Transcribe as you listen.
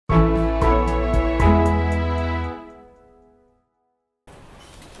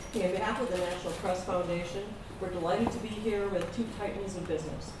of the National Press Foundation, we're delighted to be here with two titans of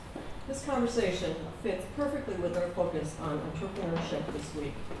business. This conversation fits perfectly with our focus on entrepreneurship this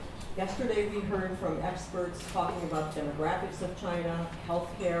week. Yesterday we heard from experts talking about demographics of China,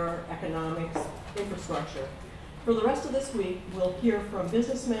 healthcare, economics, infrastructure. For the rest of this week, we'll hear from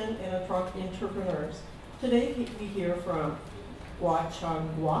businessmen and entrepreneurs. Today we hear from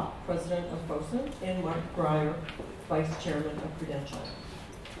Guanchang, president of Fosun, and Mark Grier, vice chairman of Prudential.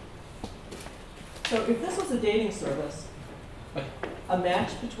 So if this was a dating service, a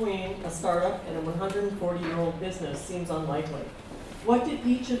match between a startup and a 140-year-old business seems unlikely. What did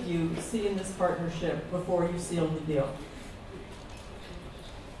each of you see in this partnership before you sealed the deal?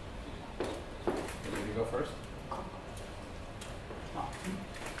 You go first?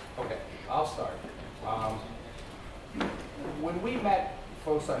 Okay, I'll start. When we met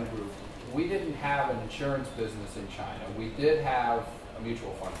Fosun Group, we didn't have an insurance business in China. We did have a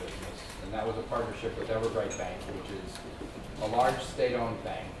mutual fund business, and that was a partnership with Everbright Bank, which is a large state-owned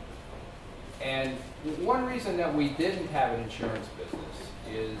bank. And one reason that we didn't have an insurance business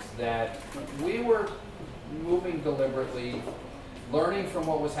is that we were moving deliberately, learning from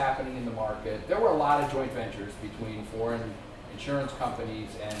what was happening in the market. There were a lot of joint ventures between foreign insurance companies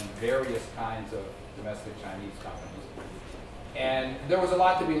and various kinds of domestic Chinese companies. And there was a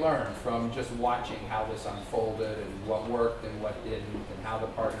lot to be learned from just watching how this unfolded and what worked and what didn't and how the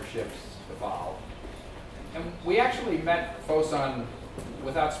partnerships evolved. And we actually met Fosun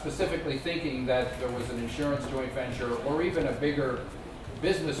without specifically thinking that there was an insurance joint venture or even a bigger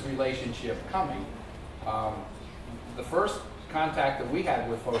business relationship coming. The first contact that we had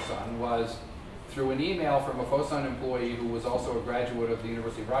with Fosun was through an email from a Fosun employee who was also a graduate of the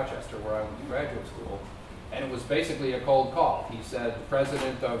University of Rochester, where I went to graduate school. And it was basically a cold call. He said, the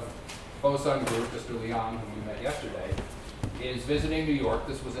president of Fosun Group, Mr. Liang, whom you met yesterday, is visiting New York.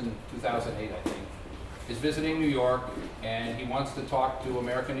 This was in 2008, I think. Is visiting New York, and he wants to talk to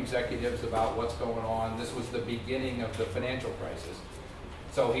American executives about what's going on. This was the beginning of the financial crisis.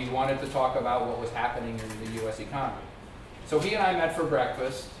 So he wanted to talk about what was happening in the U.S. economy. So he and I met for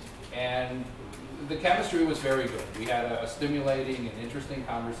breakfast, and the chemistry was very good. We had a stimulating and interesting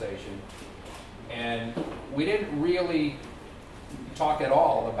conversation. And we didn't really talk at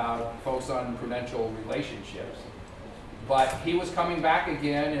all about Fosun-Prudential relationships. But he was coming back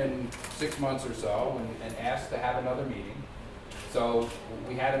again in 6 months or so and asked to have another meeting. So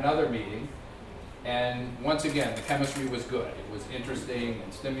we had another meeting. And once again, the chemistry was good. It was interesting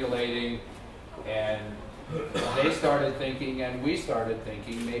and stimulating. And they started thinking, and we started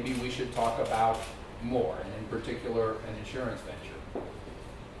thinking, maybe we should talk about more, and in particular, an insurance venture.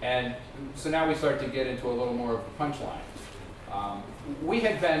 And so now we start to get into a little more of the punchline. We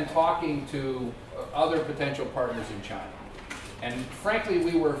had been talking to other potential partners in China. And frankly,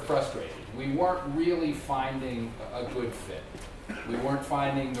 we were frustrated. We weren't really finding a good fit. We weren't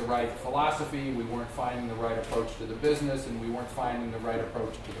finding the right philosophy, we weren't finding the right approach to the business, and we weren't finding the right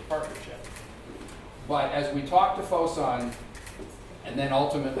approach to the partnership. But as we talked to Fosun, and then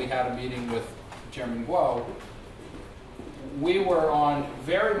ultimately had a meeting with Chairman Guo, we were on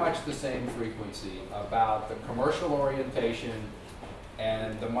very much the same frequency about the commercial orientation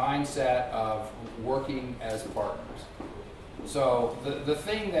and the mindset of working as partners. So the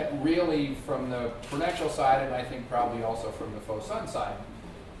thing that really, from the Prudential side, and I think probably also from the Fosun side,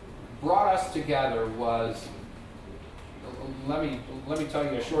 brought us together was, let me tell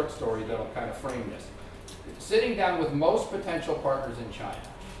you a short story that'll kind of frame this. Sitting down with most potential partners in China,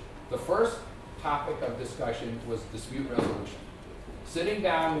 the first topic of discussion was dispute resolution. Sitting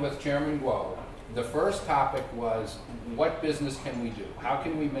down with Chairman Guo, the first topic was, what business can we do? How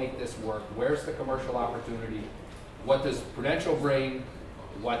can we make this work? Where's the commercial opportunity? What does Prudential bring?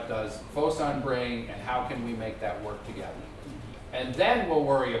 What does Fosun bring? And how can we make that work together? And then we'll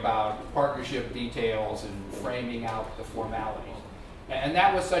worry about partnership details and framing out the formalities. And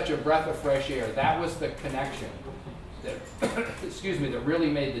that was such a breath of fresh air. That was the connection that, excuse me, that really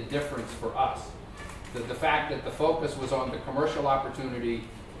made the difference for us. The fact that the focus was on the commercial opportunity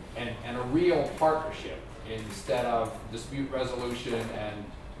and a real partnership instead of dispute resolution and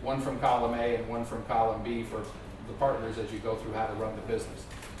one from column A and one from column B for the partners as you go through how to run the business.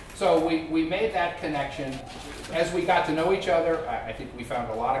 So we made that connection. As we got to know each other, I think we found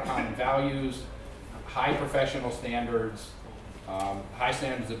a lot of common values, high professional standards, high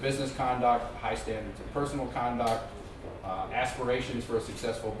standards of business conduct, high standards of personal conduct, aspirations for a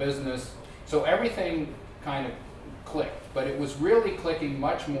successful business. So everything kind of clicked, but it was really clicking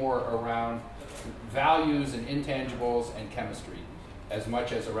much more around values and intangibles and chemistry as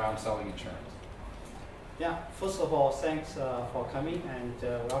much as around selling insurance. Yeah, first of all, thanks for coming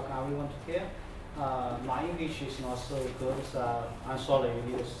and welcome everyone to here. My English is not so good, so I'm sorry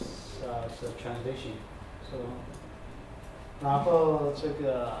this translation. So, 然后这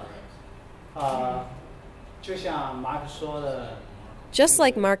个就像 Mark 说的 Just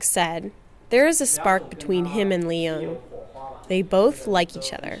like Mark said, there is a spark between him and Liang. They both like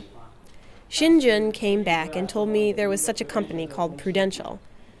each other. Shinjun came back and told me there was such a company called Prudential.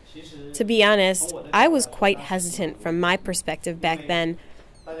 To be honest, I was quite hesitant from my perspective back then,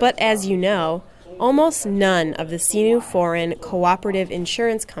 but as you know, almost none of the Sinu foreign cooperative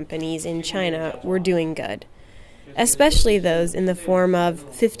insurance companies in China were doing good, especially those in the form of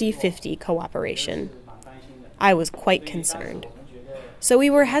 50-50 cooperation. I was quite concerned. So we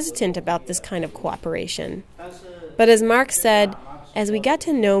were hesitant about this kind of cooperation. But as Mark said, as we got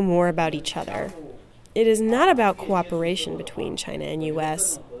to know more about each other, it is not about cooperation between China and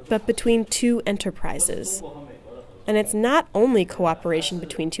U.S., but between two enterprises. And it's not only cooperation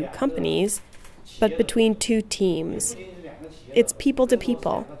between two companies, but between two teams. It's people to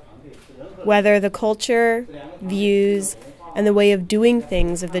people. Whether the culture, views, and the way of doing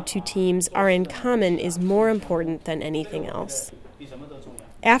things of the two teams are in common is more important than anything else.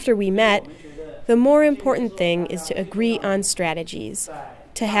 After we met, the more important thing is to agree on strategies,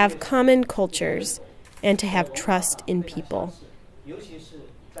 to have common cultures, and to have trust in people.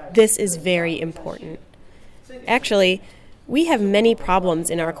 This is very important. Actually, we have many problems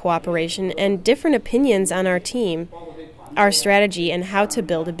in our cooperation and different opinions on our team, our strategy, and how to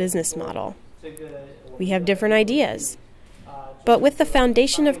build a business model. We have different ideas. But with the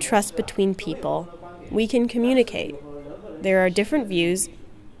foundation of trust between people, we can communicate. There are different views,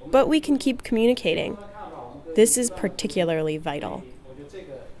 but we can keep communicating. This is particularly vital.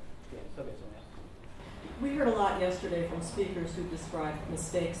 We heard a lot yesterday from speakers who described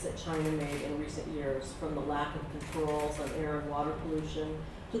mistakes that China made in recent years, from the lack of controls on air and water pollution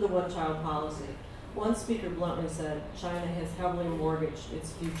to the one-child policy. One speaker bluntly said, China has heavily mortgaged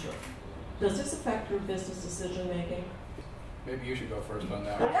its future. Does this affect your business decision-making? Maybe you should go first on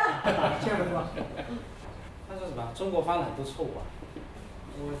that. Chairman Guo. 他说什么？中国犯了很多错误啊。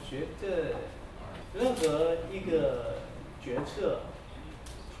我觉得任何一个决策。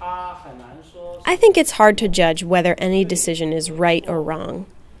 I think it's hard to judge whether any decision is right or wrong.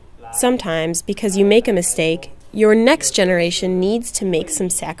 Sometimes, because you make a mistake, your next generation needs to make some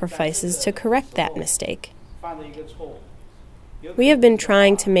sacrifices to correct that mistake. We have been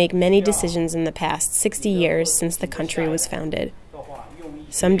trying to make many decisions in the past 60 years since the country was founded.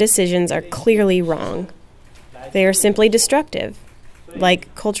 Some decisions are clearly wrong. They are simply destructive,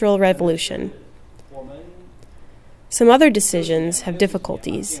 like cultural revolution. Some other decisions have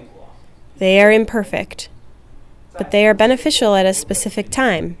difficulties. They are imperfect, but they are beneficial at a specific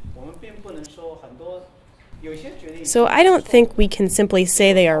time. So I don't think we can simply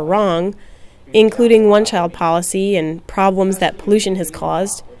say they are wrong, including one-child policy and problems that pollution has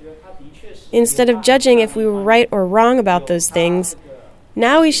caused. Instead of judging if we were right or wrong about those things,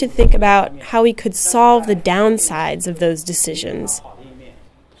 now we should think about how we could solve the downsides of those decisions.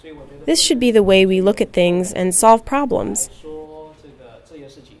 This should be the way we look at things and solve problems.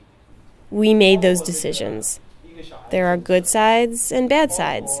 We made those decisions. There are good sides and bad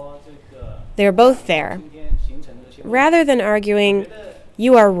sides. They're both there. Rather than arguing,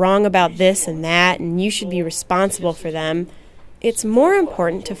 you are wrong about this and that, and you should be responsible for them, it's more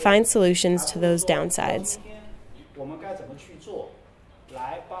important to find solutions to those downsides.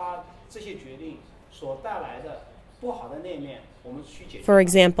 For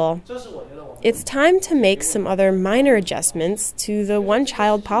example, it's time to make some other minor adjustments to the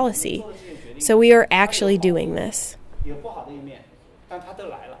one-child policy, so we are actually doing this.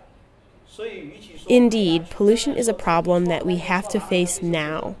 Indeed, pollution is a problem that we have to face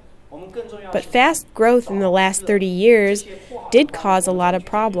now. But fast growth in the last 30 years did cause a lot of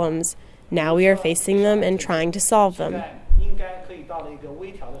problems. Now we are facing them and trying to solve them.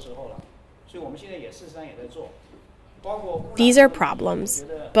 These are problems,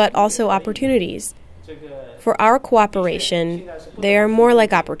 but also opportunities. For our cooperation, they are more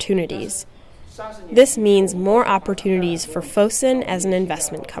like opportunities. This means more opportunities for Fosun as an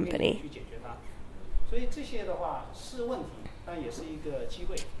investment company.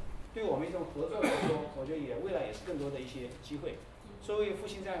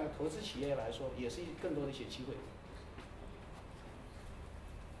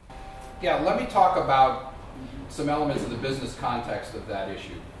 Yeah, let me talk about some elements of the business context of that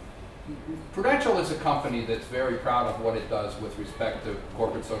issue. Prudential is a company that's very proud of what it does with respect to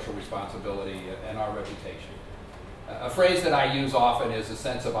corporate social responsibility and our reputation. A phrase that I use often is a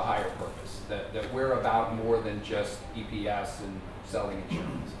sense of a higher purpose, that we're about more than just EPS and selling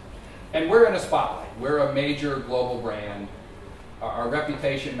insurance. And we're in a spotlight. We're a major global brand. Our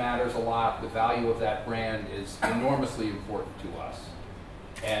reputation matters a lot. The value of that brand is enormously important to us.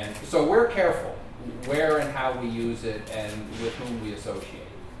 And so we're careful where and how we use it and with whom we associate.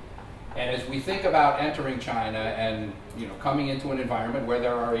 And as we think about entering China and coming into an environment where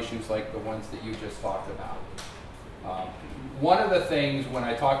there are issues like the ones that you just talked about, one of the things when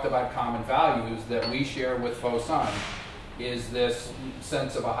I talked about common values that we share with Fosun is this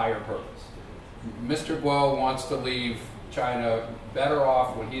sense of a higher purpose. Mr. Guo wants to leave China better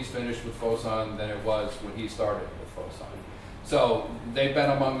off when he's finished with Fosun than it was when he started with Fosun. So they've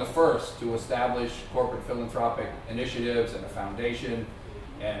been among the first to establish corporate philanthropic initiatives and a foundation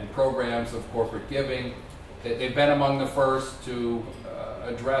and programs of corporate giving. They've been among the first to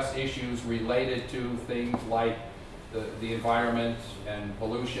address issues related to things like the environment and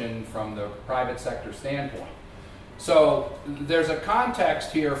pollution from the private sector standpoint. So there's a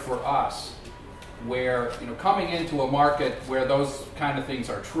context here for us where coming into a market where those kind of things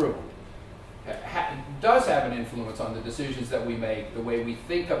are true does have an influence on the decisions that we make, the way we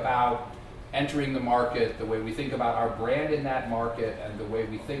think about entering the market, the way we think about our brand in that market, and the way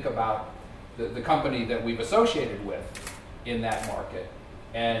we think about the company that we've associated with in that market.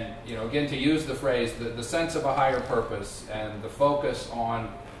 And again, to use the phrase, the sense of a higher purpose and the focus on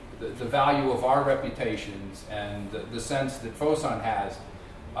the value of our reputations and the sense that Fosun has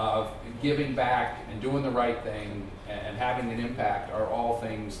of giving back and doing the right thing and having an impact are all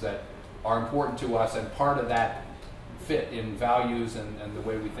things that are important to us, and part of that fit in values and the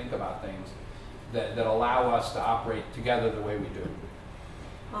way we think about things that allow us to operate together the way we do.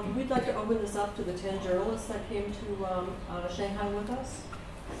 We'd like to open this up to the 10 journalists that came to Shanghai with us.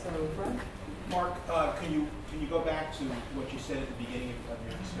 So, Fred? Mark, can you go back to what you said at the beginning of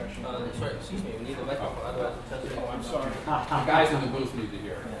your discussion? Sorry, excuse me. We need the microphone. Otherwise, Oh, I'm sorry. The guys in the booth need to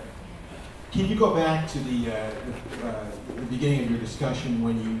hear. Can you go back to the beginning of your discussion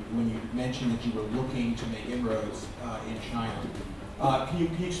when you mentioned that you were looking to make inroads in China? Can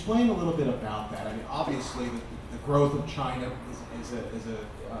you explain a little bit about that? I mean, obviously, the growth of China is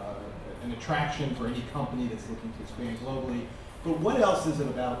an attraction for any company that's looking to expand globally. But what else is it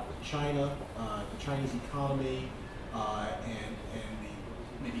about China, the Chinese economy, and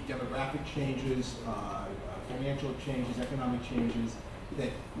the maybe demographic changes, financial changes, economic changes that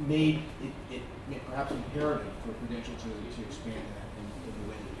made it perhaps imperative for Prudential to expand in the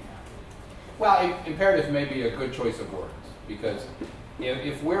way that you have? Well, imperative may be a good choice of words, because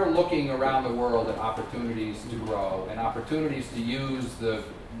if we're looking around the world at opportunities to grow and opportunities to use the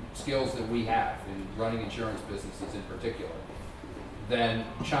skills that we have in running insurance businesses in particular, then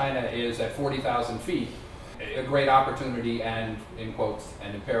China is at 40,000 feet a great opportunity and, in quotes,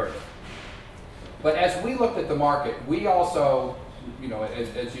 an imperative. But as we looked at the market, we also,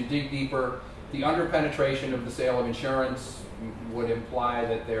 as you dig deeper, the underpenetration of the sale of insurance would imply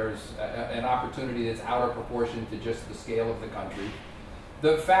that there's an opportunity that's out of proportion to just the scale of the country.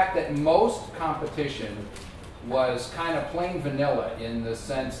 The fact that most competition was kind of plain vanilla in the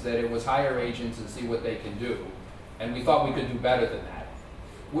sense that it was hire agents and see what they can do, and we thought we could do better than that.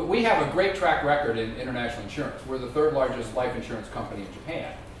 We have a great track record in international insurance. We're the third largest life insurance company in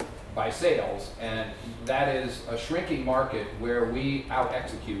Japan by sales, and that is a shrinking market where we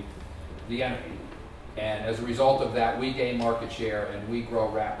out-execute the enemy. And as a result of that, we gain market share and we grow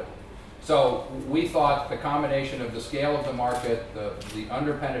rapidly. So we thought the combination of the scale of the market, the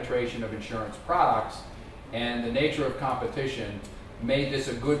under-penetration of insurance products, and the nature of competition made this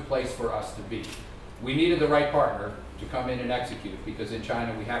a good place for us to be. We needed the right partner to come in and execute, because in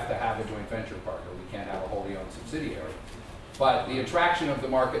China we have to have a joint venture partner. We can't have a wholly owned subsidiary. But the attraction of the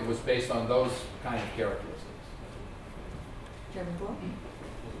market was based on those kind of characteristics. Chairman Guo?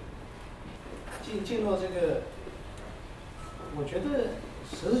 进入这个，我觉得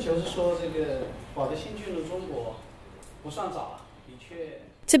实事求是说，这个保德信进入中国不算早啊，的确。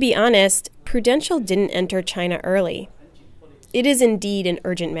 To be honest, Prudential didn't enter China early. It is indeed an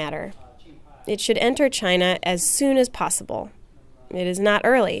urgent matter. It should enter China as soon as possible. It is not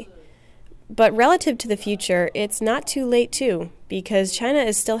early. But relative to the future, it's not too late too, because China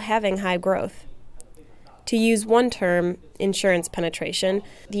is still having high growth. To use one term, insurance penetration,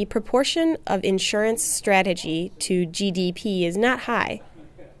 the proportion of insurance strategy to GDP is not high,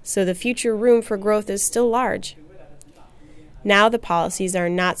 so the future room for growth is still large. Now the policies are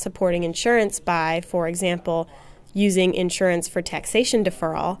not supporting insurance by, for example, using insurance for taxation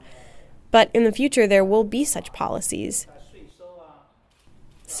deferral, but in the future there will be such policies.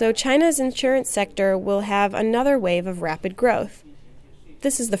 So China's insurance sector will have another wave of rapid growth.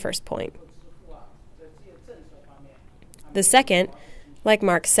 This is the first point. The second, like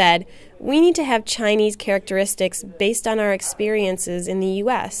Mark said, we need to have Chinese characteristics based on our experiences in the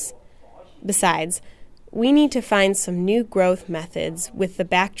U.S. Besides, we need to find some new growth methods with the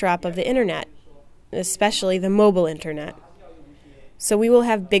backdrop of the internet, especially the mobile internet. So we will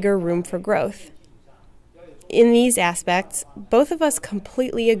have bigger room for growth. In these aspects, both of us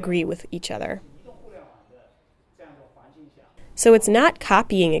completely agree with each other. So it's not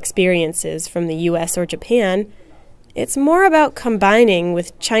copying experiences from the US or Japan. It's more about combining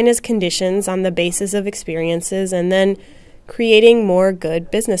with China's conditions on the basis of experiences and then creating more good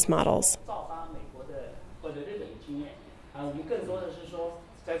business models.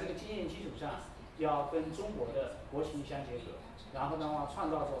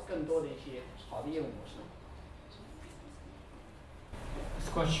 This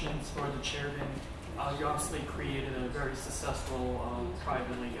question is for the chairman. You obviously created a very successful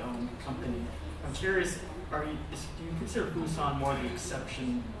privately owned company. I'm curious, do you consider Fosun more the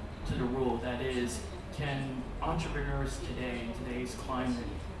exception to the rule? That is, can entrepreneurs today, in today's climate,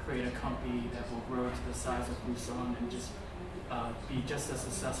 create a company that will grow to the size of Fosun and just be just as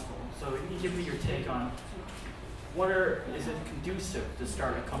successful? So can you give me your take on is it conducive to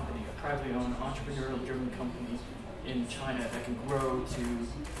start a company, a privately owned, entrepreneurial-driven company in China that can grow to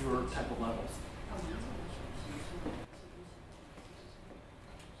your type of levels?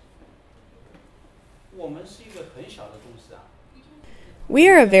 We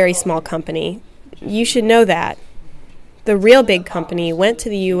are a very small company. You should know that. The real big company went to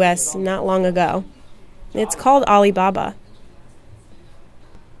the U.S. not long ago. It's called Alibaba.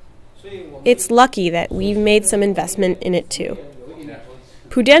 It's lucky that we've made some investment in it too.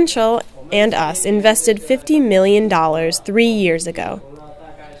 Prudential and us invested $50 million 3 years ago.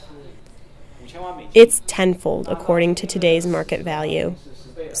 It's tenfold according to today's market value.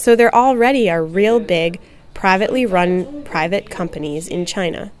 So there already are real big, privately run private companies in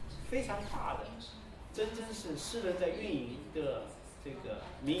China.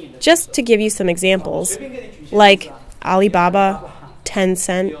 Just to give you some examples, like Alibaba,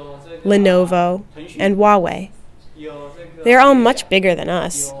 Tencent, Lenovo, and Huawei. They're all much bigger than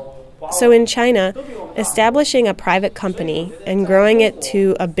us. So in China, establishing a private company and growing it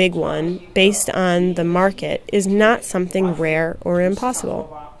to a big one based on the market is not something rare or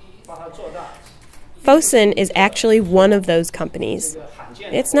impossible. Fosun is actually one of those companies.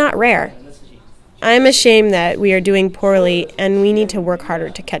 It's not rare. I'm ashamed that we are doing poorly and we need to work harder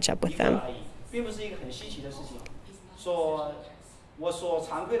to catch up with them.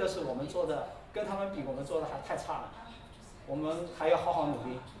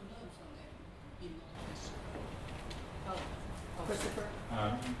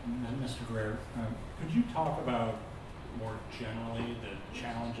 Mr. Grier, could you talk about more generally the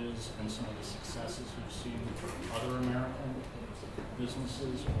challenges and some of the successes you've seen for other American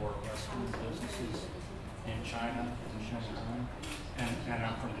businesses or Western businesses in China and Shanghai? And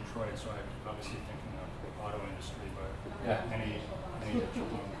I'm from Detroit, so I'm obviously thinking of the auto industry, but Yeah. any that you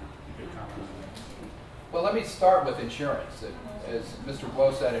could comment on that? Well, let me start with insurance. As Mr.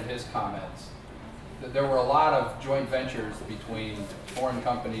 Guo said in his comments, that there were a lot of joint ventures between foreign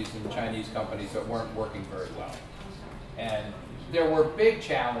companies and Chinese companies that weren't working very well. And there were big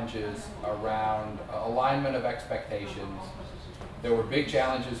challenges around alignment of expectations. There were big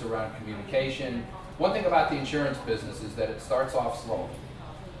challenges around communication. One thing about the insurance business is that it starts off slowly,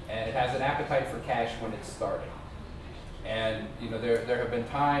 and it has an appetite for cash when it's starting. And there have been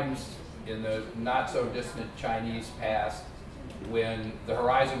times in the not so distant Chinese past when the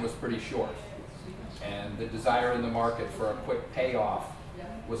horizon was pretty short, and the desire in the market for a quick payoff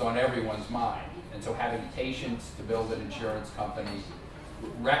was on everyone's mind. And so having patience to build an insurance company,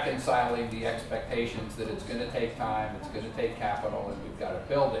 reconciling the expectations that it's going to take time, it's going to take capital, and we've got to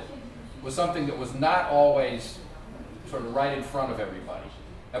build it, was something that was not always sort of right in front of everybody.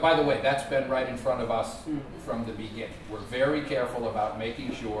 And by the way, that's been right in front of us from the beginning. We're very careful about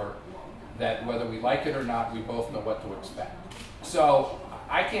making sure that whether we like it or not, we both know what to expect. So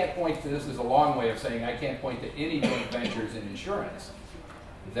I can't point to, this is a long way of saying I can't point to any joint ventures in insurance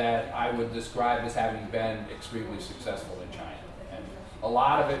that I would describe as having been extremely successful in China. And a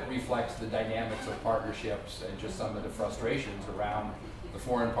lot of it reflects the dynamics of partnerships and just some of the frustrations around the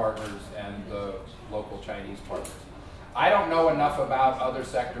foreign partners and the local Chinese partners. I don't know enough about other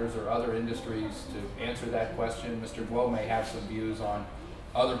sectors or other industries to answer that question. Mr. Guo may have some views on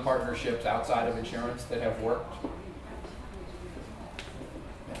other partnerships outside of insurance that have worked.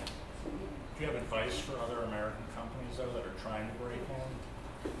 Do you have advice for other American companies, though, that are trying to break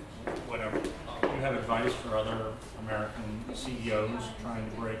in? whatever. Do you have advice for other American CEOs trying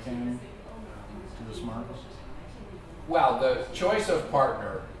to break in to this market? Well, the choice of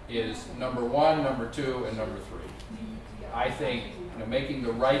partner is number one, number two, and number three. I think making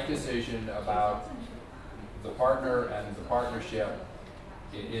the right decision about the partner and the partnership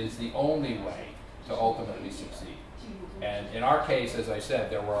is the only way to ultimately succeed. And in our case, as I said,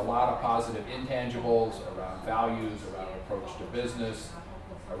 there were a lot of positive intangibles around values, around approach to business,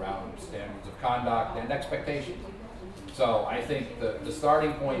 around standards of conduct and expectations. So I think the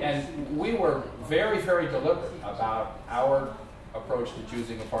starting point, and we were very, very deliberate about our approach to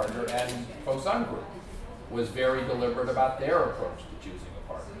choosing a partner, and Fosun Group was very deliberate about their approach to choosing a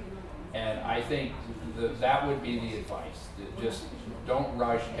partner. And I think that would be the advice. Just don't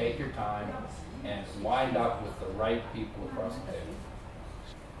rush, take your time, and wind up with the right people across the table.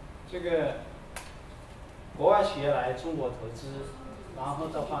 这个国外企业来中国投资，然后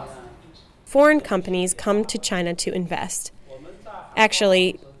的话呢， Foreign companies come to China to invest.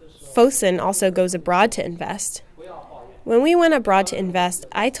 Actually, Fosun also goes abroad to invest. When we went abroad to invest,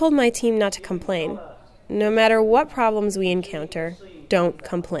 I told my team not to complain. No matter what problems we encounter, don't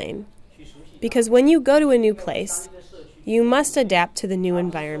complain. Because when you go to a new place, you must adapt to the new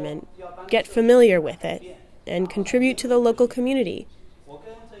environment, get familiar with it, and contribute to the local community.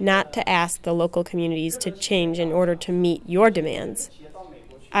 Not to ask the local communities to change in order to meet your demands.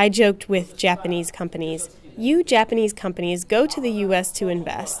 I joked with Japanese companies, you Japanese companies go to the US to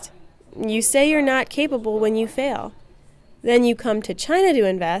invest. You say you're not capable when you fail. Then you come to China to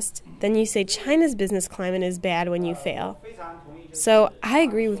invest, then you say China's business climate is bad when you fail. So I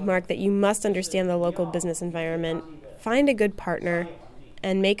agree with Mark that you must understand the local business environment, find a good partner,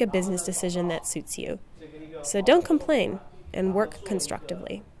 and make a business decision that suits you. So don't complain, and work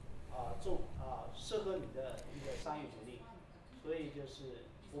constructively.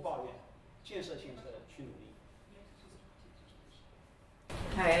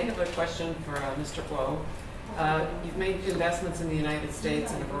 Hi, I have a question for Mr. Guo. You've made investments in the United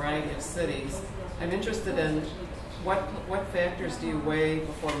States in a variety of cities. I'm interested in what factors do you weigh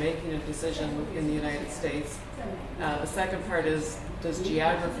before making a decision in the United States? The second part is, does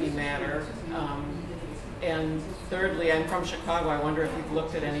geography matter? And thirdly, I'm from Chicago. I wonder if you've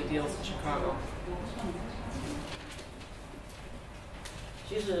looked at any deals in Chicago.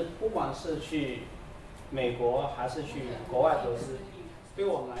 其实不管是去美国还是去国外投资，对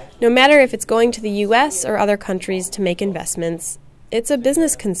我们来说， No matter if it's going to the US or other countries to make investments, it's a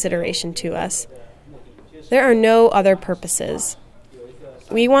business consideration to us. There are no other purposes.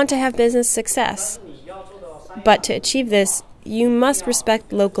 We want to have business success. But to achieve this, you must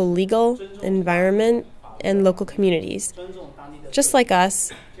respect local legal, environment, and local communities. Just like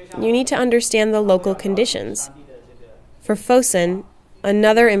us, you need to understand the local conditions. For Fosun,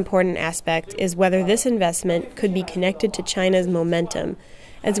 another important aspect is whether this investment could be connected to China's momentum,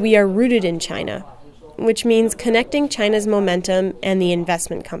 as we are rooted in China, which means connecting China's momentum and the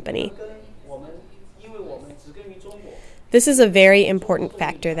investment company. This is a very important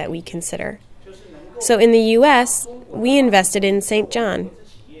factor that we consider. So in the US, we invested in St. John.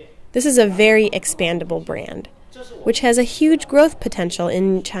 This is a very expandable brand, which has a huge growth potential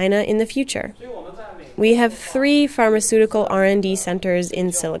in China in the future. We have 3 pharmaceutical R&D centers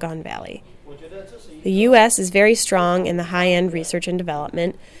in Silicon Valley. The US is very strong in the high-end research and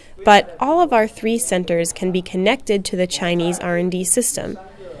development, but all of our 3 centers can be connected to the Chinese R&D system.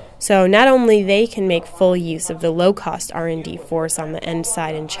 So not only they can make full use of the low-cost R&D force on the end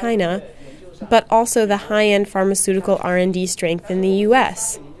side in China, but also the high-end pharmaceutical R&D strength in the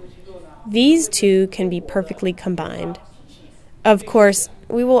US. These two can be perfectly combined. Of course,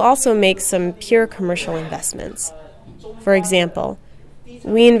 we will also make some pure commercial investments. For example,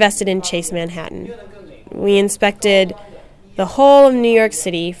 we invested in Chase Manhattan. We inspected the whole of New York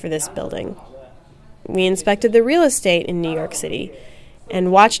City for this building. We inspected the real estate in New York City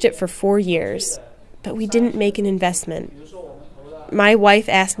and watched it for 4 years, but we didn't make an investment. My wife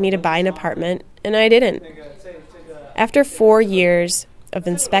asked me to buy an apartment, and I didn't. After 4 years of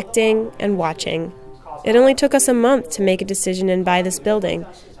inspecting and watching, it only took us a month to make a decision and buy this building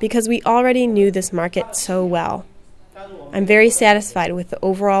because we already knew this market so well. I'm very satisfied with the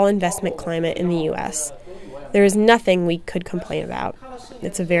overall investment climate in the U.S. There is nothing we could complain about.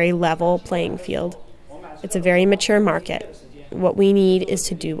 It's a very level playing field. It's a very mature market. What we need is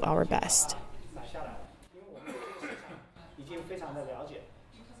to do our best.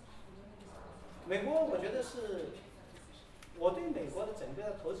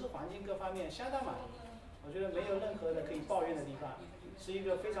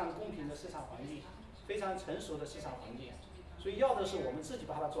 所以要的是我们自己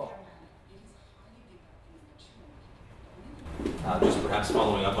把它做好。 Just perhaps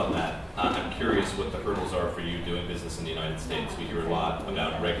following up on that, I'm curious what the hurdles are for you doing business in the United States. We hear a lot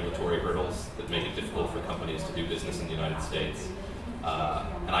about regulatory hurdles that make it difficult for companies to do business in the United States.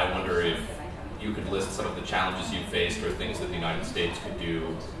 And I wonder if you could list some of the challenges you faced or things that the United States could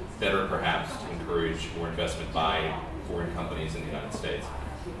do better perhaps to encourage more investment by foreign companies in the United States.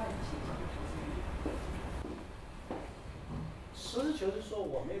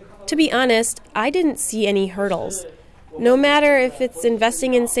 To be honest, I didn't see any hurdles. No matter if it's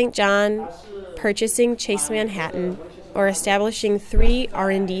investing in St. John, purchasing Chase Manhattan, or establishing 3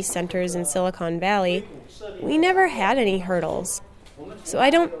 R&D centers in Silicon Valley, we never had any hurdles. So I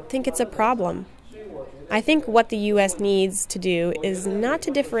don't think it's a problem. I think what the U.S. needs to do is not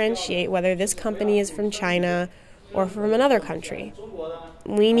to differentiate whether this company is from China or from another country.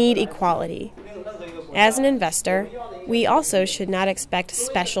 We need equality. As an investor, we also should not expect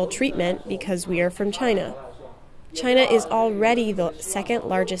special treatment because we are from China. China is already the second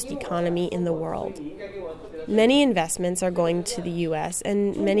largest economy in the world. Many investments are going to the U.S.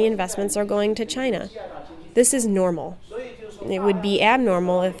 and many investments are going to China. This is normal. It would be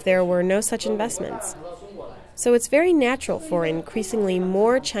abnormal if there were no such investments. So it's very natural for increasingly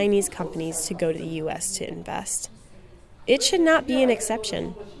more Chinese companies to go to the U.S. to invest. It should not be an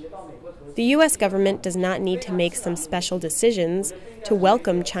exception. The U.S. government does not need to make some special decisions to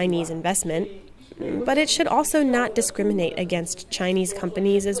welcome Chinese investment, but it should also not discriminate against Chinese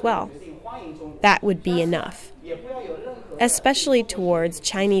companies as well. That would be enough. Especially towards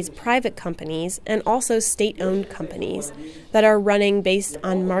Chinese private companies and also state-owned companies that are running based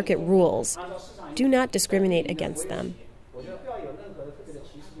on market rules. Do not discriminate against them.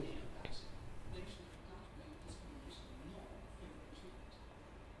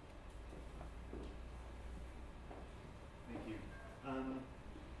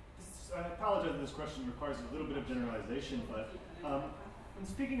 I apologize if this question requires a little bit of generalization, but when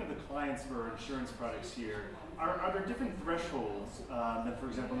speaking of the clients for insurance products here, are there different thresholds than, for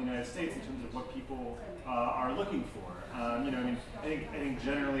example, in the United States in terms of what people are looking for? I think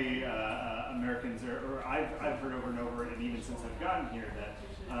generally Americans or I've heard over and over, and even since I've gotten here,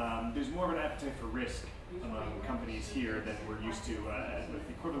 that there's more of an appetite for risk among companies here than we're used to with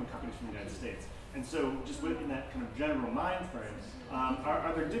the equivalent companies from the United States. And so, just within that kind of general mind frame,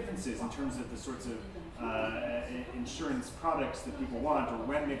 are there differences in terms of the sorts of insurance products that people want, or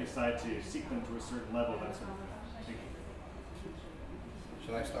when they decide to seek them to a certain level, that sort of thing? Thank you.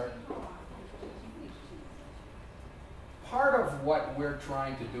 Should I start? Part of what we're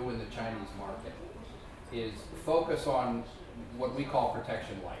trying to do in the Chinese market is focus on what we call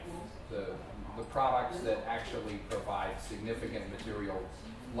protection life, the products that actually provide significant material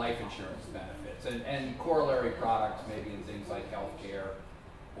life insurance benefits, and corollary products maybe in things like healthcare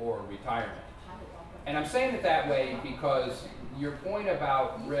or retirement. And I'm saying it that way because your point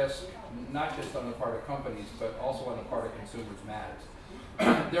about risk, not just on the part of companies, but also on the part of consumers, matters.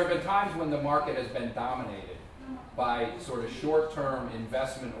 There have been times when the market has been dominated by sort of short-term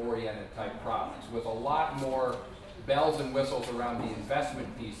investment-oriented type products with a lot more bells and whistles around the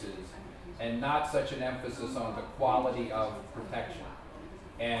investment pieces and not such an emphasis on the quality of protection.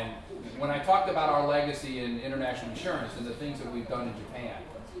 And when I talked about our legacy in international insurance and the things that we've done in Japan,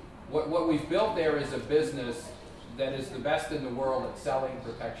 what we've built there is a business that is the best in the world at selling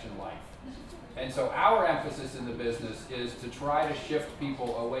protection life. And so our emphasis in the business is to try to shift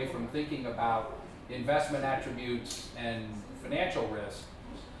people away from thinking about investment attributes and financial risk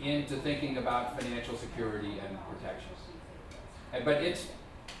into thinking about financial security and protection. But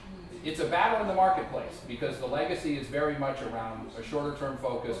it's a battle in the marketplace because the legacy is very much around a shorter term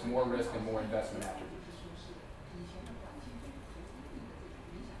focus, more risk and more investment attributes.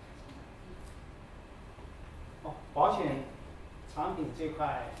 保险产品这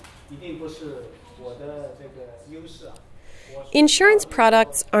块一定不是我的这个优势啊。 Insurance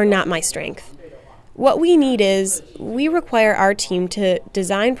products are not my strength. What we need is, we require our team to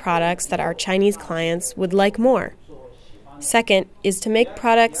design products that our Chinese clients would like more. Second is to make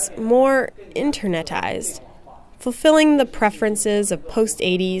products more internetized, fulfilling the preferences of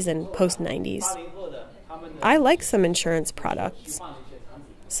post-80s and post-90s. I like some insurance products.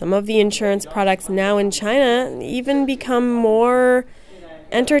 Some of the insurance products now in China even become more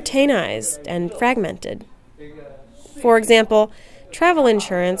entertainized and fragmented. For example, travel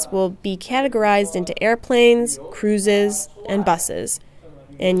insurance will be categorized into airplanes, cruises, and buses,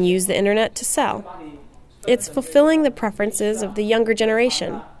 and use the internet to sell. It's fulfilling the preferences of the younger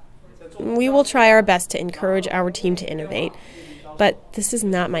generation. We will try our best to encourage our team to innovate, but this is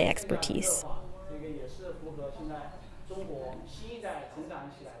not my expertise.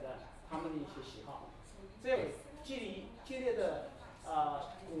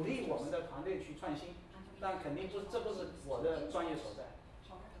 团队去创新，但肯定不，这不是我的专业所在。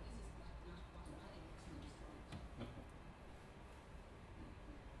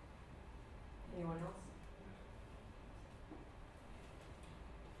Anyone else?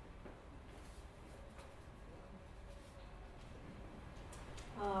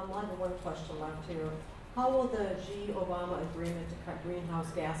 I have one question left here. How will the Xi-Obama agreement to cut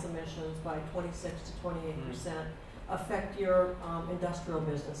greenhouse gas emissions by 26 to 28% affect your industrial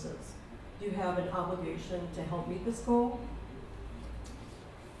businesses? Do you have an obligation to help meet this goal?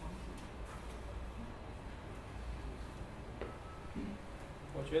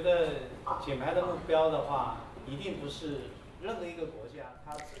 我觉得减排的目标的话，一定不是任何一个国家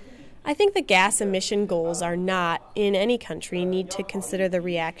它自己。I think the gas emission goals are not, in any country, need to consider the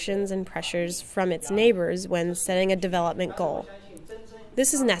reactions and pressures from its neighbors when setting a development goal.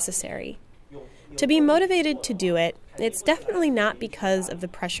 This is necessary. To be motivated to do it, it's definitely not because of the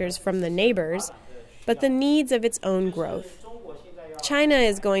pressures from the neighbors, but the needs of its own growth. China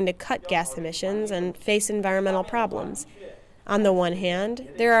is going to cut gas emissions and face environmental problems. On the one hand,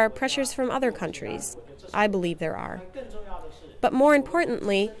 there are pressures from other countries. I believe there are. But more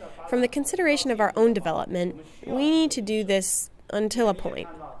importantly, from the consideration of our own development, we need to do this until a point.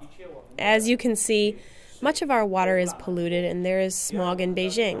 As you can see, much of our water is polluted and there is smog in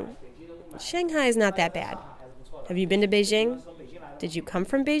Beijing. Shanghai is not that bad. Have you been to Beijing? Did you come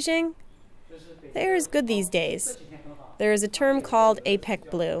from Beijing? The air is good these days. There is a term called APEC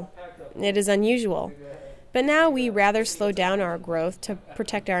blue. It is unusual. But now we rather slow down our growth to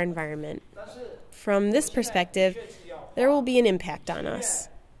protect our environment. From this perspective, there will be an impact on us.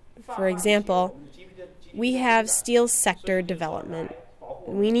 For example, we have steel sector development.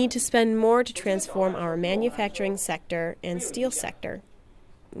 We need to spend more to transform our manufacturing sector and steel sector.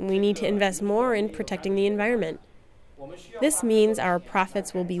 We need to invest more in protecting the environment. This means our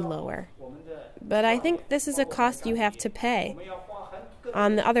profits will be lower. But I think this is a cost you have to pay.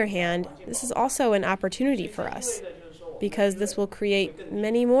 On the other hand, this is also an opportunity for us, because this will create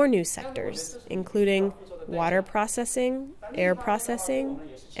many more new sectors, including water processing, air processing,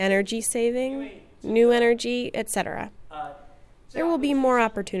 energy saving, new energy, etc. There will be more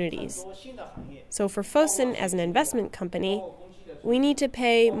opportunities. So for Fosun as an investment company, we need to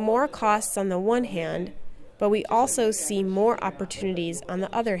pay more costs on the one hand, but we also see more opportunities on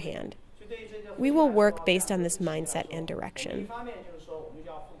the other hand. We will work based on this mindset and direction. I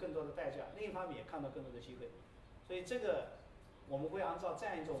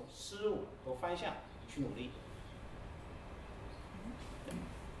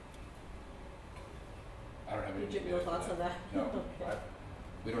don't have any. Your thoughts on that? No, Okay.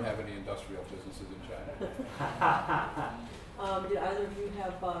 we don't have any industrial businesses in China. Did either of you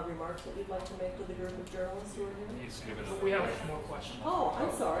have remarks that you'd like to make to the group of journalists who are here? We have more questions. Oh,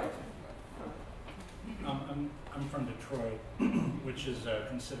 I'm sorry. I'm from Detroit, which is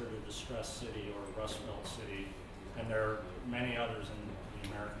considered a distressed city or a Rust Belt city, and there are many others in the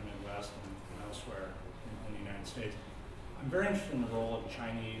American Midwest and elsewhere in the United States. I'm very interested in the role of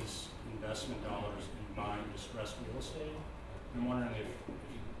Chinese investment dollars in buying distressed real estate. I'm wondering if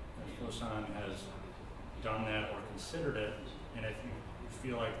Fosun has done that or considered it, and if you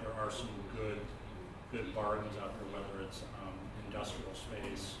feel like there are some good bargains out there, whether it's industrial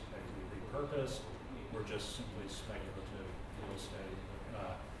space that can be repurposed or just simply speculative real estate.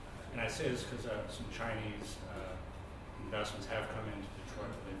 And I say this because some Chinese investments have come into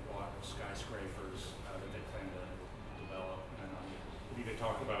Detroit where they've bought skyscrapers that they plan to develop. And if you could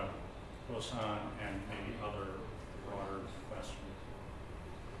talk about Fosun and maybe other broader questions.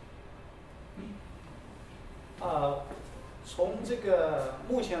 从这个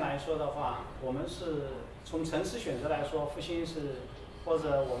目前来说的话，我们是从城市选择来说，复兴是或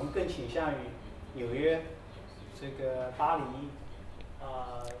者我们更倾向于纽约、这个巴黎。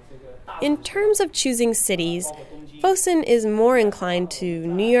In terms of choosing cities, Fosun is more inclined to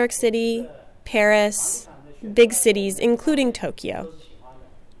New York City, Paris, big cities, including Tokyo.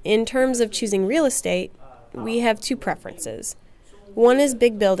 In terms of choosing real estate, we have two preferences. One is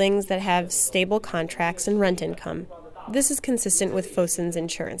big buildings that have stable contracts and rent income. This is consistent with Fosun's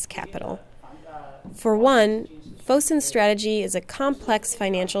insurance capital. For one, Fosun's strategy is a complex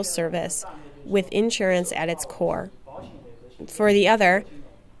financial service with insurance at its core. For the other,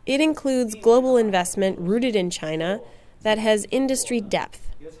 it includes global investment rooted in China that has industry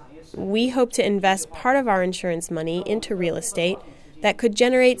depth. We hope to invest part of our insurance money into real estate that could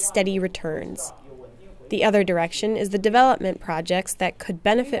generate steady returns. The other direction is the development projects that could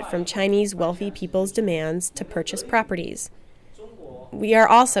benefit from Chinese wealthy people's demands to purchase properties. We are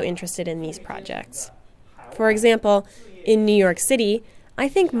also interested in these projects. For example, in New York City, I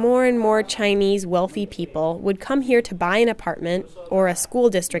think more and more Chinese wealthy people would come here to buy an apartment or a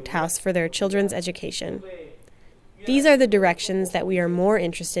school district house for their children's education. These are the directions that we are more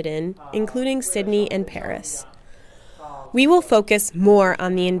interested in, including Sydney and Paris. We will focus more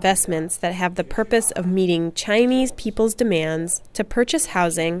on the investments that have the purpose of meeting Chinese people's demands to purchase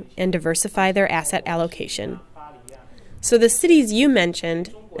housing and diversify their asset allocation. So the cities you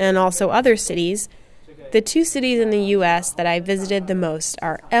mentioned, and also other cities, the two cities in the U.S. that I visited the most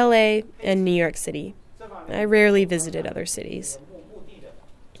are LA and New York City. I rarely visited other cities.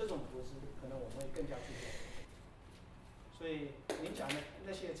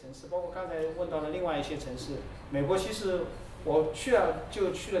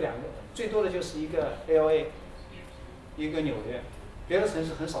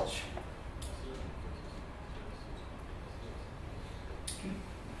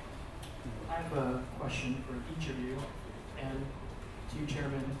 I have a question for each of you, and to you,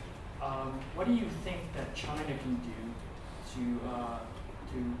 Chairman. What do you think that China can do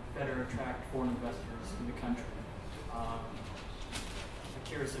to better attract foreign investors to the country? I'm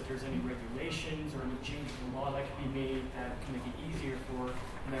curious if there's any regulations or any changes in law that can be made that can make it easier for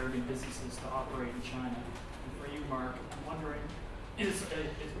American businesses to operate in China. And for you, Mark, I'm wondering, is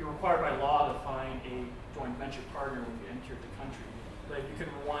we required by law to find a joint venture partner when you enter the country? But if you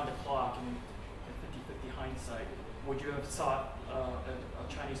could rewind the clock and at 50-50 hindsight, would you have sought a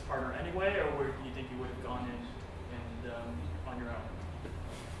Chinese partner anyway, or do you think you would have gone in and on your own?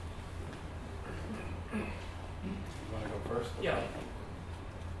 You want to go first? Yeah.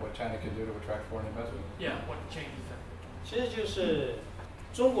 What China can do to attract foreign investment? Yeah, what changes that? 其实就是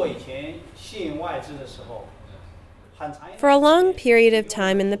中国以前吸引外资的时候。 For a long period of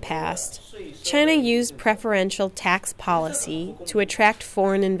time in the past, China used preferential tax policy to attract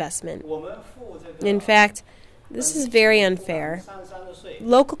foreign investment. In fact, this is very unfair.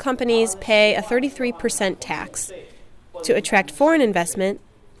 Local companies pay a 33% tax. To attract foreign investment,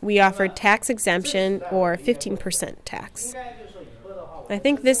 we offered tax exemption or 15% tax. I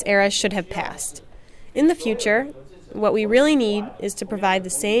think this era should have passed. In the future, what we really need is to provide the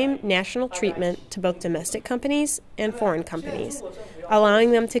same national treatment to both domestic companies and foreign companies,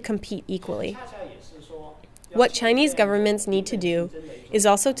 allowing them to compete equally. What Chinese governments need to do is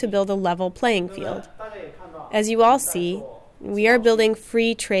also to build a level playing field. As you all see, we are building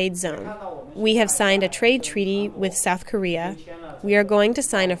free trade zone. We have signed a trade treaty with South Korea. We are going to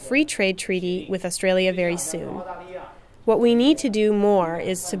sign a free trade treaty with Australia very soon. What we need to do more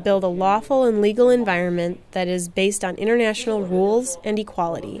is to build a lawful and legal environment that is based on international rules and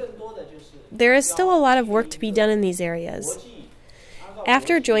equality. There is still a lot of work to be done in these areas.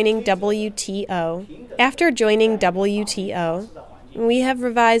 After joining WTO, we have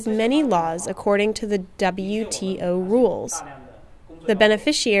revised many laws according to the WTO rules. The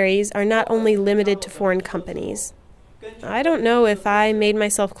beneficiaries are not only limited to foreign companies. I don't know if I made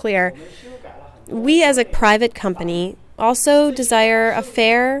myself clear. We as a private company also desire a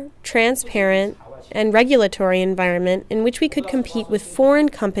fair, transparent, and regulatory environment in which we could compete with foreign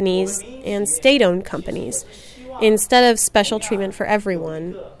companies and state-owned companies, instead of special treatment for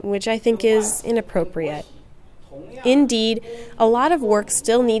everyone, which I think is inappropriate. Indeed, a lot of work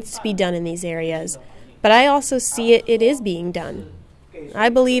still needs to be done in these areas, but I also see it is being done. I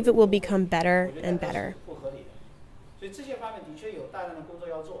believe it will become better and better.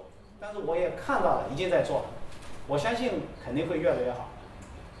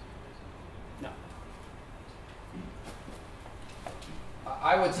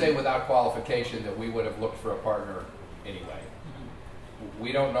 I would say without qualification that we would have looked for a partner anyway.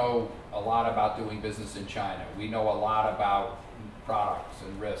 We don't know a lot about doing business in China. We know a lot about products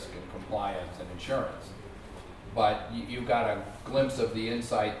and risk and compliance and insurance. But you got a glimpse of the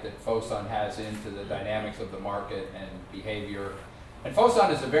insight that Fosun has into the dynamics of the market and behavior. And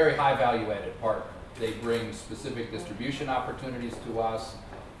Fosun is a very high value added partner. They bring specific distribution opportunities to us.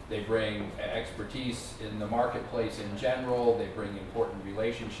 They bring expertise in the marketplace in general. They bring important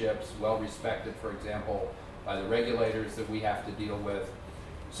relationships, well respected, for example, by the regulators that we have to deal with.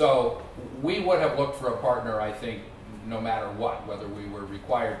 So we would have looked for a partner, I think, no matter what, whether we were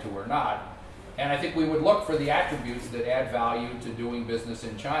required to or not. And I think we would look for the attributes that add value to doing business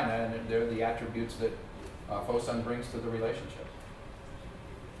in China, and they're the attributes that Fosun brings to the relationship.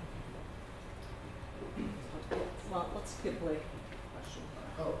 Well, let's give Blake a question.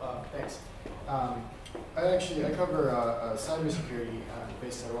 Oh, thanks. I cover cybersecurity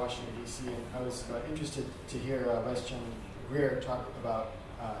based out of Washington, D.C., and I was interested to hear Vice Chairman Grier talk about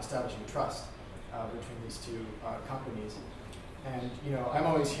establishing trust between these two companies. And you know, I'm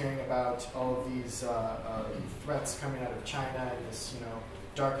always hearing about all of these threats coming out of China and this, you know,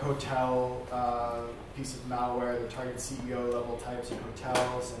 dark hotel piece of malware that targets CEO level types of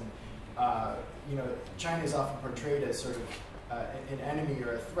hotels, and you know, China is often portrayed as sort of an enemy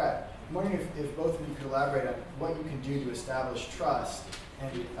or a threat. I'm wondering if both of you could elaborate on what you can do to establish trust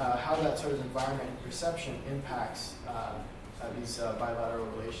and how that sort of environment and perception impacts these bilateral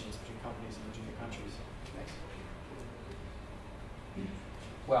relations between companies and between the countries. Thanks.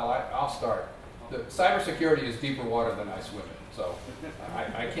 Well, I'll start. The cybersecurity is deeper water than I swim in, so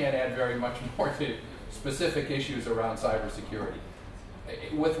I can't add very much more to specific issues around cybersecurity.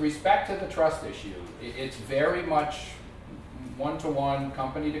 With respect to the trust issue, it's very much one-to-one,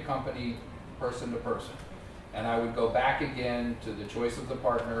 company-to-company, person-to-person. And I would go back again to the choice of the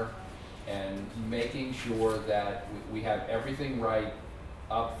partner and making sure that we have everything right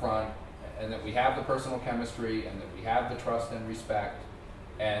up front, and that we have the personal chemistry, and that we have the trust and respect,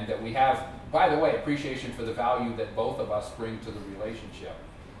 and that we have, by the way, appreciation for the value that both of us bring to the relationship.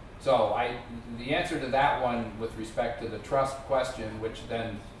 So the answer to that one with respect to the trust question, which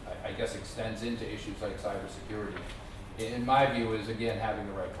then I guess extends into issues like cybersecurity, in my view is, again, having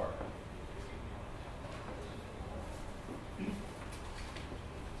the right partner.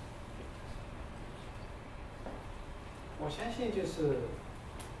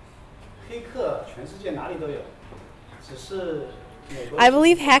 I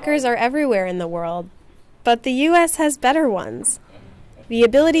believe hackers are everywhere in the world, but the U.S. has better ones. The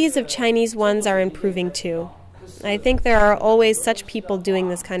abilities of Chinese ones are improving too. I think there are always such people doing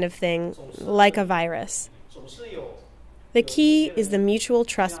this kind of thing, like a virus. The key is the mutual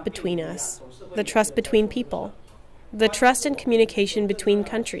trust between us, the trust between people, the trust and communication between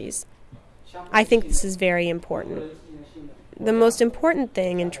countries. I think this is very important. The most important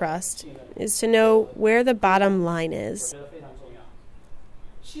thing in trust is to know where the bottom line is.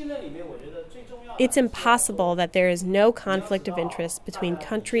 It's impossible that there is no conflict of interest between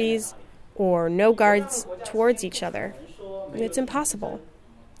countries or no guards towards each other. It's impossible.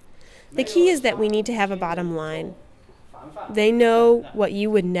 The key is that we need to have a bottom line. They know what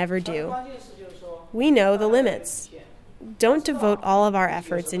you would never do. We know the limits. Don't devote all of our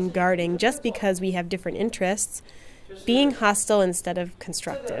efforts in guarding just because we have different interests, being hostile instead of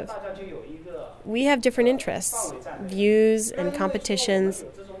constructive. We have different interests, views, and competitions,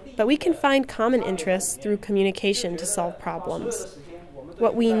 but we can find common interests through communication to solve problems.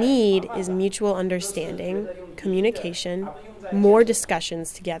 What we need is mutual understanding, communication, more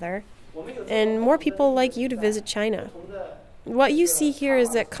discussions together, and more people like you to visit China. What you see here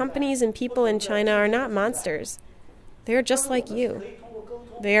is that companies and people in China are not monsters. They are just like you.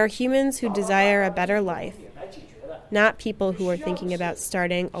 They are humans who desire a better life, not people who are thinking about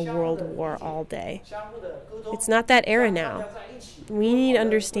starting a world war all day. It's not that era now. We need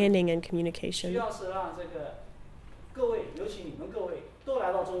understanding and communication.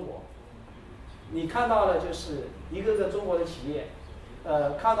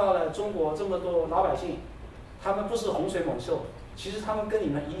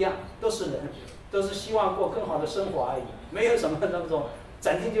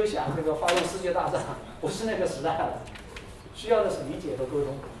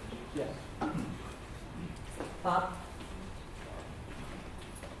 Bob?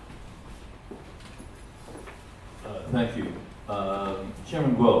 Thank you.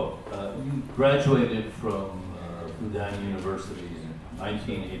 Chairman Guo, you graduated from Fudan University in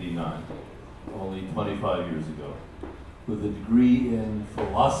 1989, only 25 years ago, with a degree in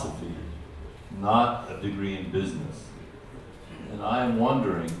philosophy, not a degree in business. And I am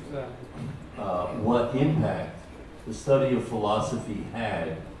wondering what impact the study of philosophy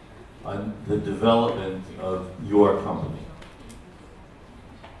had on the development of your company.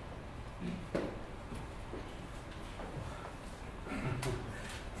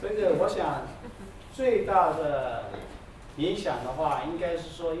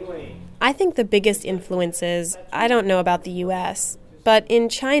 I think the biggest influence is, I don't know about the U.S., but in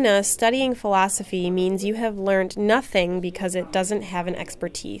China, studying philosophy means you have learned nothing because it doesn't have an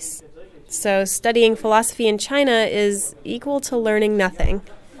expertise. So studying philosophy in China is equal to learning nothing.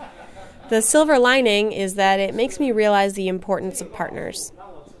 The silver lining is that it makes me realize the importance of partners.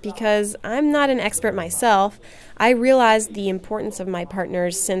 Because I'm not an expert myself, I realized the importance of my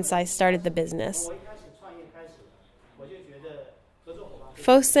partners since I started the business.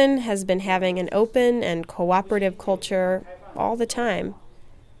 Fosun has been having an open and cooperative culture all the time.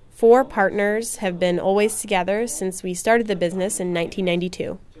 4 partners have been always together since we started the business in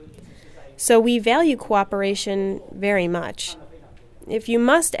 1992. So we value cooperation very much. If you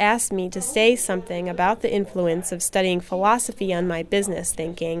must ask me to say something about the influence of studying philosophy on my business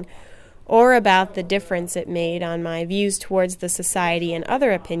thinking, or about the difference it made on my views towards the society and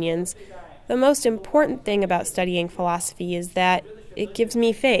other opinions, the most important thing about studying philosophy is that it gives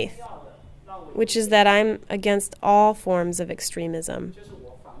me faith, which is that I'm against all forms of extremism.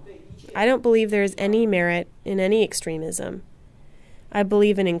 I don't believe there is any merit in any extremism. I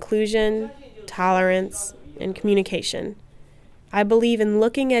believe in inclusion, tolerance, and communication. I believe in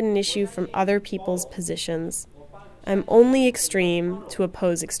looking at an issue from other people's positions. I'm only extreme to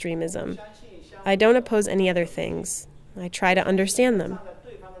oppose extremism. I don't oppose any other things. I try to understand them.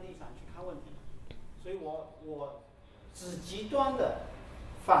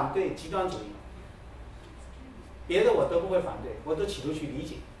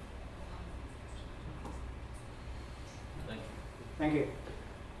 Thank you.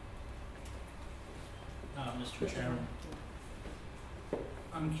 Mr. Chairman,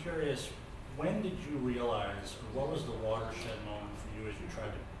 I'm curious, when did you realize, or what was the watershed moment for you as you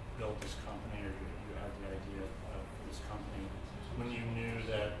tried to build this company, or you had the idea for this company, when you knew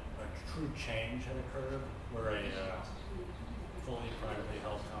that a true change had occurred, where a fully privately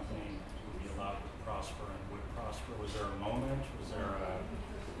held company would be allowed to prosper and would prosper? Was there a moment? Was there a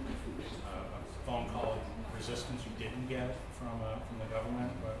phone call resistance you didn't get from the government?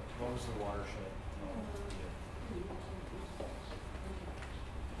 What was the watershed moment for you?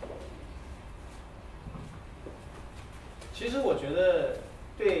 其实我觉得，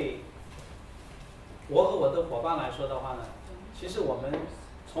对我和我的伙伴来说的话呢，其实我们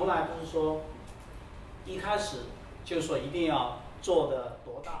从来不是说一开始就说一定要做的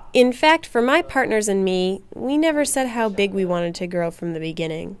多大。In fact, for my partners and me, we never said how big we wanted to grow from the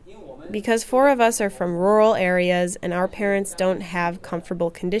beginning. Because 4 of us are from rural areas and our parents don't have comfortable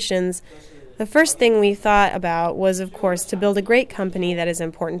conditions, the first thing we thought about was, of course, to build a great company that is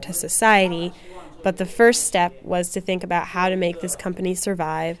important to society. But the first step was to think about how to make this company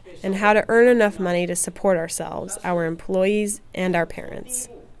survive and how to earn enough money to support ourselves, our employees, and our parents.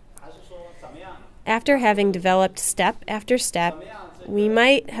 After having developed step after step, we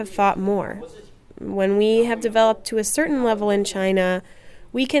might have thought more. When we have developed to a certain level in China,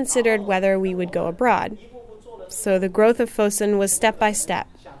 we considered whether we would go abroad. So the growth of Fosun was step by step,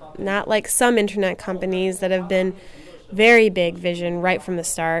 not like some internet companies that have been very big vision right from the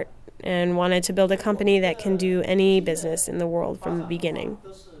start, and wanted to build a company that can do any business in the world from the beginning.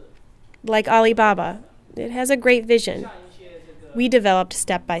 Like Alibaba, it has a great vision. We developed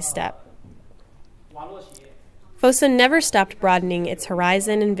step by step. Fosun never stopped broadening its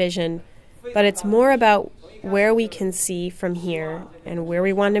horizon and vision, but it's more about where we can see from here and where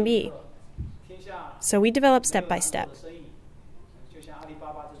we want to be. So we develop step by step.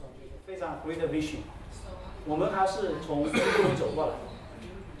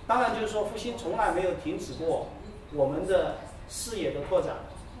 当然，就是说，复兴从来没有停止过我们的视野的拓展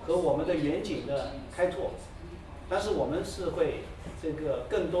和我们的远景的开拓，但是我们是会这个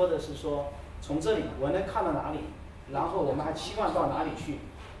更多的是说，从这里我能看到哪里，然后我们还期望到哪里去，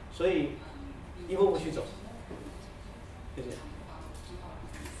所以一步步去走。谢谢。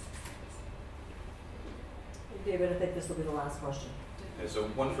David, I think this will be the last question. Okay, so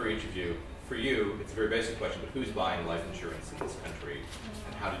one for each of you. For you, it's a very basic question, but who's buying life insurance in this country,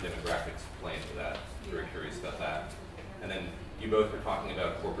 and how do demographics play into that? I'm very curious about that. And then you both were talking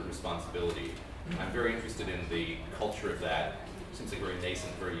about corporate responsibility. I'm very interested in the culture of that. It seems like a very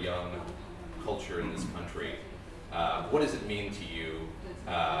nascent, very young culture in this country. What does it mean to you?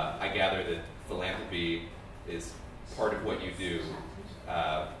 I gather that philanthropy is part of what you do.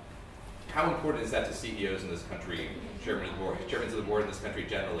 How important is that to CEOs in this country, chairmen of the board in this country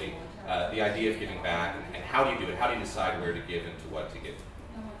generally? The idea of giving back, and how do you do it? How do you decide where to give and to what to give?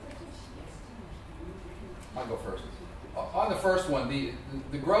 I'll go first. On the first one,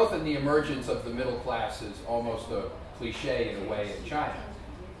 the growth and the emergence of the middle class is almost a cliche in a way in China.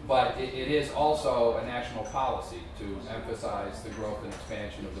 But it is also a national policy to emphasize the growth and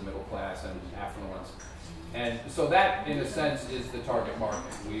expansion of the middle class and affluence. And so that, in a sense, is the target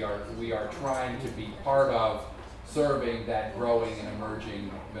market. We are trying to be part of serving that growing and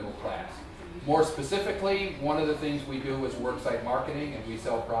emerging middle class. More specifically, one of the things we do is worksite marketing, and we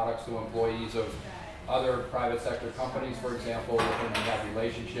sell products to employees of other private sector companies, for example, with whom we have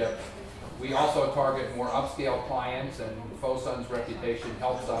relationships. We also target more upscale clients, and Fosun's reputation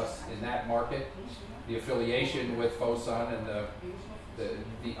helps us in that market. The affiliation with Fosun and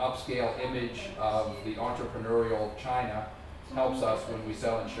the upscale image of the entrepreneurial China helps us when we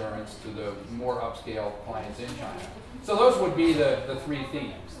sell insurance to the more upscale clients in China. So those would be the three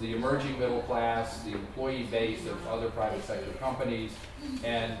themes: the emerging middle class, the employee base of other private sector companies,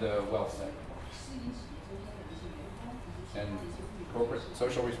 and the wealth segment. And corporate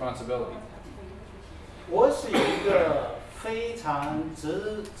social responsibility. 我是有一个非常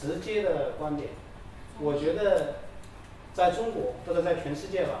直接的观点，我觉得在中国或者在全世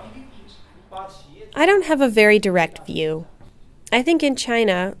界吧，把企业 I don't have a very direct view. I think in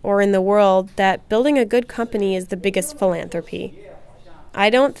China, or in the world, that building a good company is the biggest philanthropy. I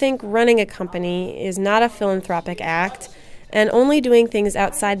don't think running a company is not a philanthropic act, and only doing things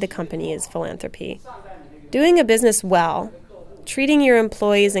outside the company is philanthropy. Doing a business well, treating your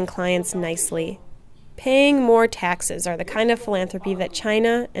employees and clients nicely, paying more taxes are the kind of philanthropy that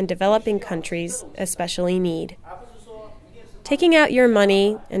China and developing countries especially need. Taking out your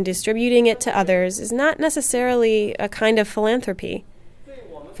money and distributing it to others is not necessarily a kind of philanthropy.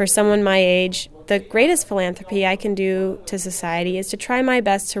 For someone my age, the greatest philanthropy I can do to society is to try my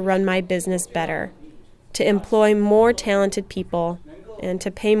best to run my business better, to employ more talented people, and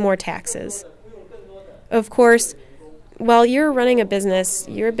to pay more taxes. Of course, while you're running a business,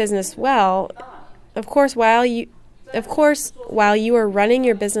 your business well, while you are running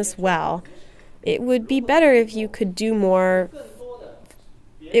your business well, it would be better if you could do more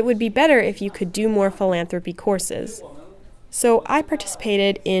philanthropy courses. So I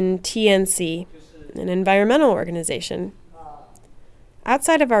participated in TNC, an environmental organization.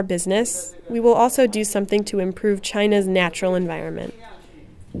 Outside of our business, we will also do something to improve China's natural environment.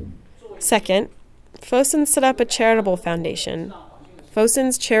 Second, Fosun set up a charitable foundation.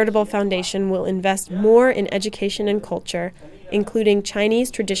 Fosun's charitable foundation will invest more in education and culture, including Chinese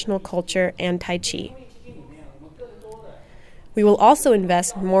traditional culture and Tai Chi. We will also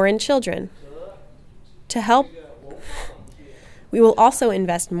invest more in children. To help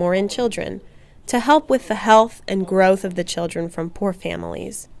with the health and growth of the children from poor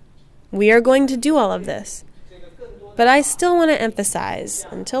families. We are going to do all of this. But I still want to emphasize,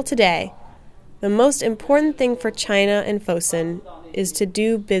 until today, the most important thing for China and Fosun is to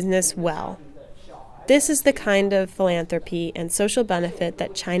do business well. This is the kind of philanthropy and social benefit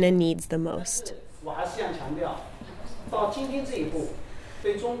that China needs the most. 我还是想强调，到今天这一步，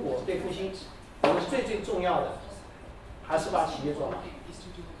对中国、对复兴，我们最重要的还是把企业做好。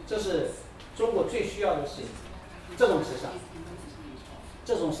这是中国最需要的是这种慈善，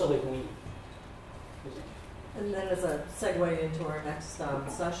这种社会公益。 And then as a segue into our next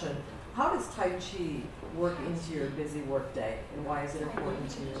session, how does Tai Chi work into your busy work day, and why is it important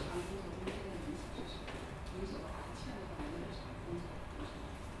to you?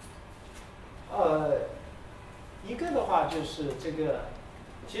 一个的话就是这个，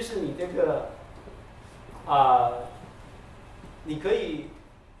其实你这个你可以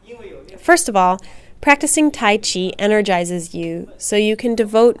因为有。First of all, practicing Tai Chi energizes you so you can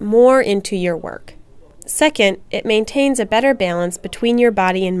devote more into your work. Second, it maintains a better balance between your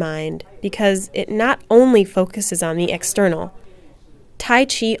body and mind because it not only focuses on the external. Tai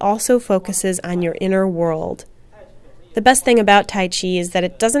Chi also focuses on your inner world. The best thing about Tai Chi is that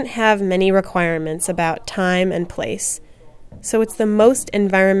it doesn't have many requirements about time and place, so it's the most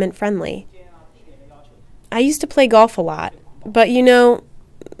environment friendly. I used to play golf a lot, but you know,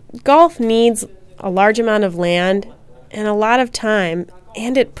 golf needs a large amount of land and a lot of time,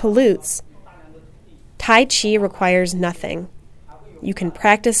 and it pollutes. Tai Chi requires nothing. You can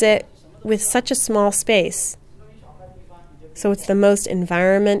practice it with such a small space, so it's the most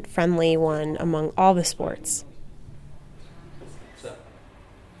environment-friendly one among all the sports.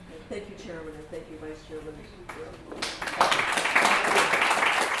 Thank you, Chairman, and thank you, Vice Chairman.